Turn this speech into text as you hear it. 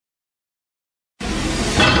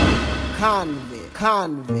Convict.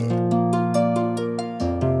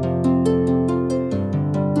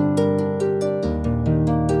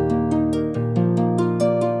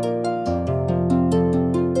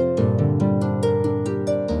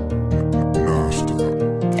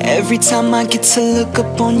 Every time I get to look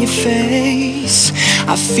up on your face,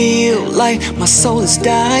 I feel like my soul is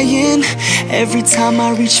dying. Every time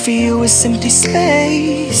I reach for you, it's empty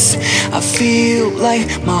space. I feel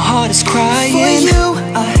like my heart is crying. For you,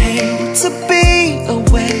 I hate to be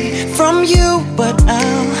away from you, but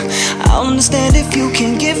I'll understand if you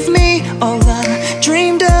can give me all I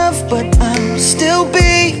dreamed of. But I'll still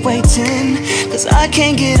be waiting, cause I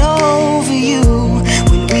can't get over you.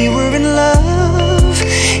 When we were in love,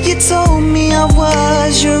 you told me I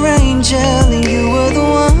was your angel and you were the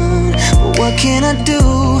one. But what can I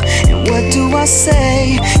do, and what do I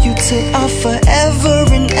say? You took our forever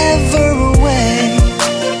and ever away.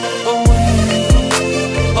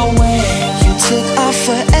 You took our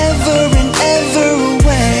forever and ever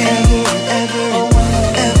away.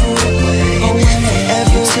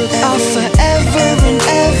 You took our forever and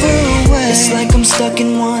ever away. It's like I'm stuck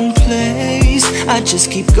in one place. I just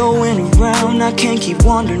keep going around, I can't keep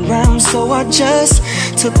wandering around. So I just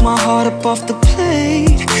took my heart up off the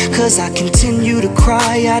plate, cause I continue to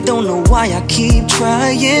cry. I don't know why I keep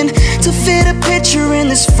trying to fit a picture in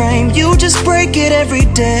this frame. You just break it every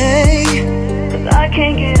day, cause I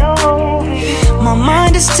can't get over you. My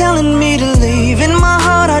mind is telling me to leave. In my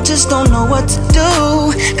heart I just don't know what to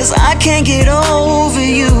do, cause I can't get over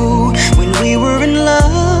you. When we were in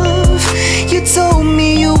love, you told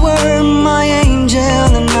me you were my angel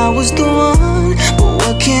and I was the one. But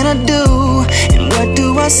what can I do, and what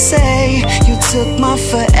do I say? You took my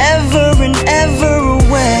forever and ever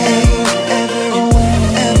away.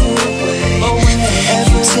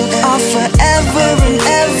 You took our forever and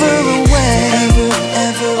ever away.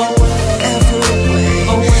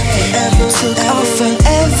 You took our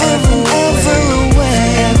forever and ever away.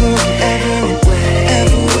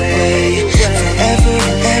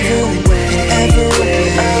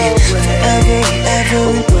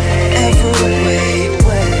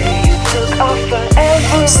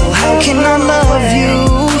 So how can I love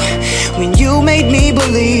you when you made me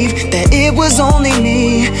believe that it was only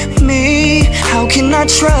me? How can I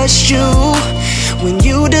trust you when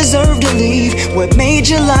you deserve to leave? What made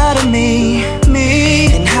you lie to me?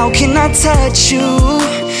 And how can I touch you?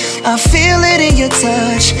 I feel it in your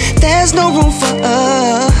touch. There's no room for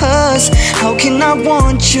us. How can I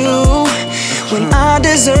want you when I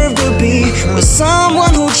deserve to be with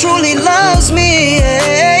someone who truly loves me?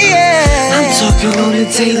 I'm talking on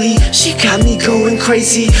it daily, she got me going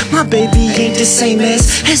crazy. My baby ain't the same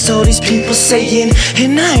as all these people saying.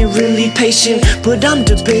 And I ain't really patient, but I'm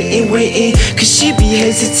debating, waiting, cause she be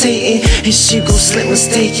hesitating and she gon' slip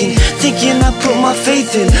mistaken, thinking I put my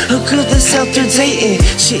faith in a girl that's out there dating.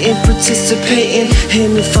 She ain't participating,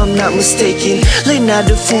 and if I'm not mistaken, late night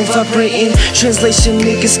the phone vibrating, translation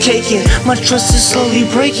niggas caking. My trust is slowly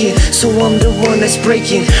breaking, so I'm the one that's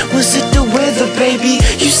breaking. Was it the weather, baby?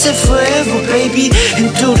 You said forever, baby, and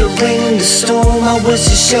through the rain and the storm I was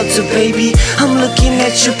your shelter, baby. I'm looking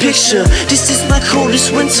at your picture, this is my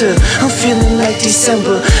coldest winter. I'm feeling like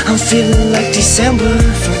December, I'm feeling like December.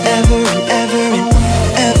 Forever